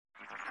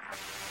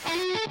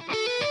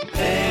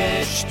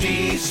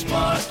HT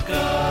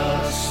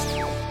Smartcast.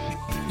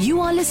 You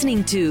are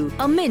listening to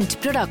a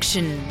Mint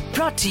production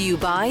brought to you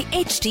by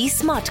HT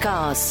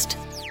Smartcast.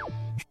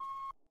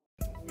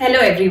 Hello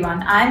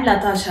everyone, I am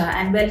Lata Jha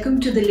and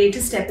welcome to the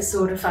latest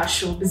episode of our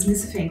show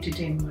Business of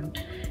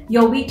Entertainment,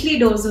 your weekly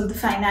dose of the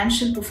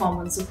financial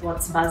performance of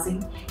what's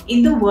buzzing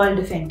in the world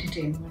of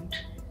entertainment,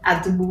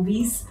 at the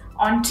movies,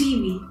 on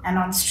TV and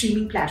on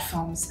streaming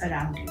platforms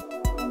around you.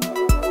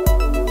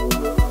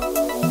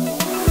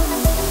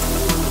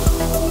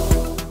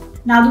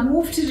 Now, the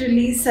move to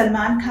release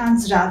Salman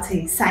Khan's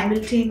Raathe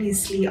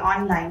simultaneously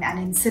online and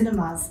in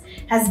cinemas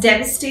has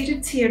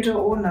devastated theatre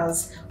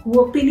owners who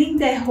were pinning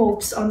their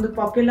hopes on the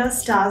popular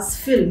star's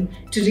film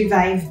to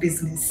revive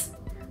business.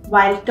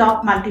 While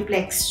top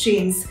multiplex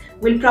chains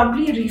will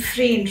probably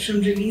refrain from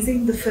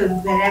releasing the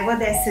film wherever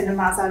their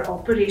cinemas are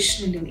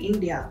operational in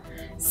India,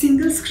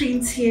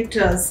 single-screen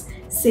theatres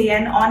say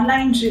an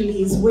online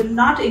release will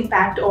not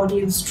impact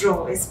audience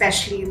draw,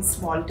 especially in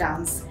small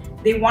towns.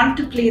 They want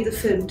to play the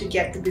film to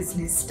get the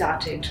business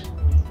started.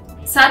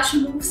 Such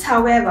moves,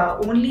 however,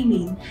 only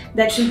mean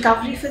that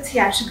recovery for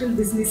theatrical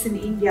business in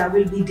India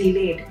will be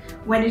delayed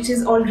when it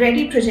is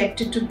already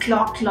projected to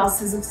clock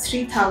losses of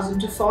 3,000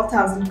 to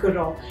 4,000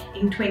 crore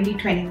in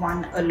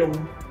 2021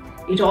 alone.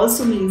 It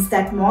also means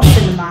that more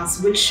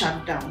cinemas will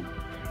shut down.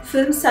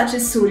 Films such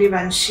as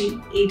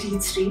Sooryavanshi,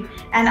 83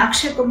 and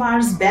Akshay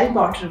Kumar's Bell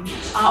Bottom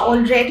are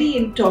already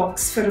in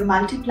talks for a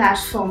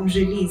multi-platform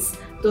release,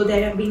 though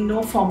there have been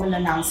no formal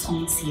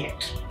announcements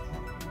yet.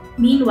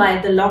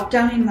 Meanwhile, the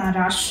lockdown in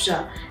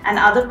Maharashtra and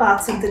other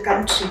parts of the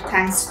country,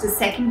 thanks to the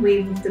second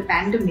wave of the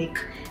pandemic,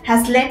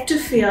 has led to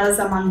fears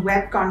among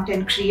web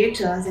content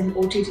creators and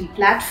OTT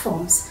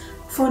platforms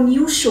for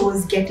new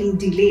shows getting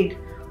delayed,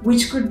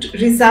 which could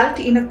result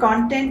in a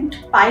content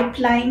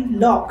pipeline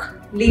lock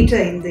later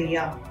in the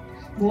year.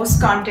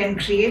 Most content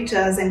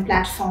creators and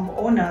platform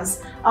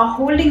owners are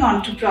holding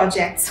on to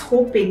projects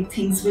hoping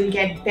things will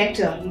get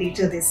better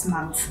later this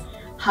month.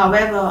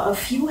 However, a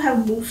few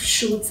have moved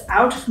shoots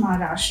out of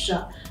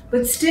Maharashtra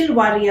but still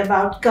worry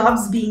about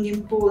curbs being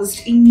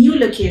imposed in new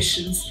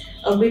locations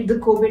amid the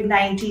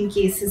COVID-19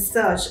 cases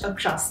surge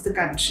across the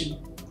country.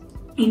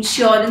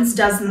 Insurance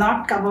does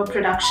not cover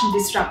production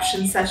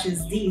disruptions such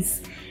as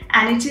these,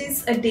 and it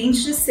is a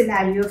dangerous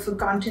scenario for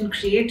content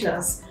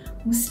creators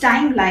whose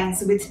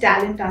timelines with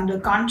talent under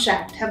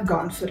contract have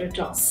gone for a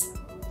toss.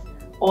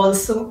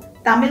 Also,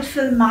 Tamil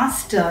film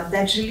Master,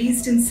 that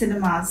released in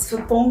cinemas for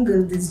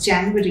Pongal this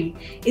January,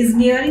 is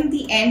nearing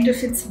the end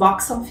of its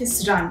box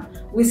office run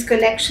with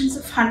collections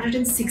of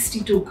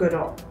 162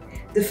 crore.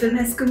 The film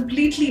has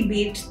completely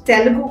beat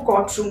Telugu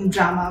courtroom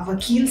drama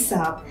Vakil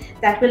Saab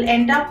that will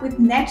end up with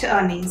net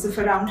earnings of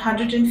around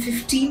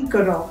 115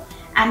 crore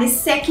and is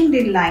second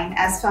in line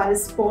as far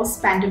as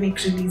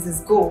post-pandemic releases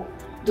go,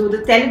 though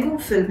the Telugu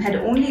film had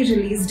only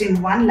released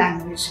in one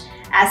language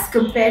as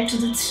compared to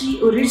the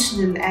 3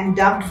 original and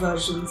dubbed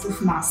versions of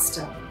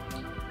Master.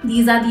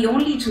 These are the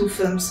only 2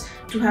 films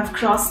to have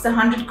crossed the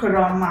 100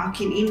 crore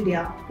mark in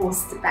India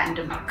post the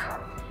pandemic.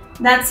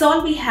 That's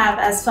all we have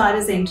as far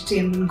as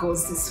entertainment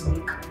goes this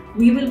week.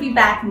 We will be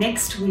back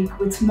next week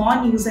with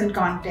more news and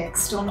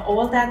context on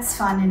all that's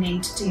fun and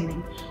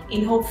entertaining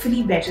in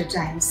hopefully better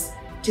times.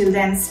 Till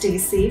then, stay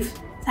safe.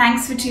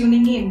 Thanks for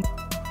tuning in.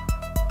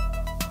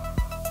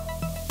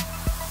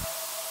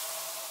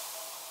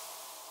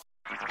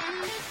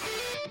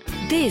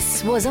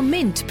 This was a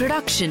Mint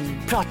production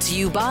brought to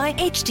you by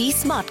HT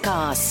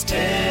Smartcast.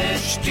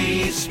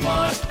 HT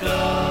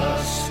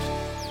Smartcast.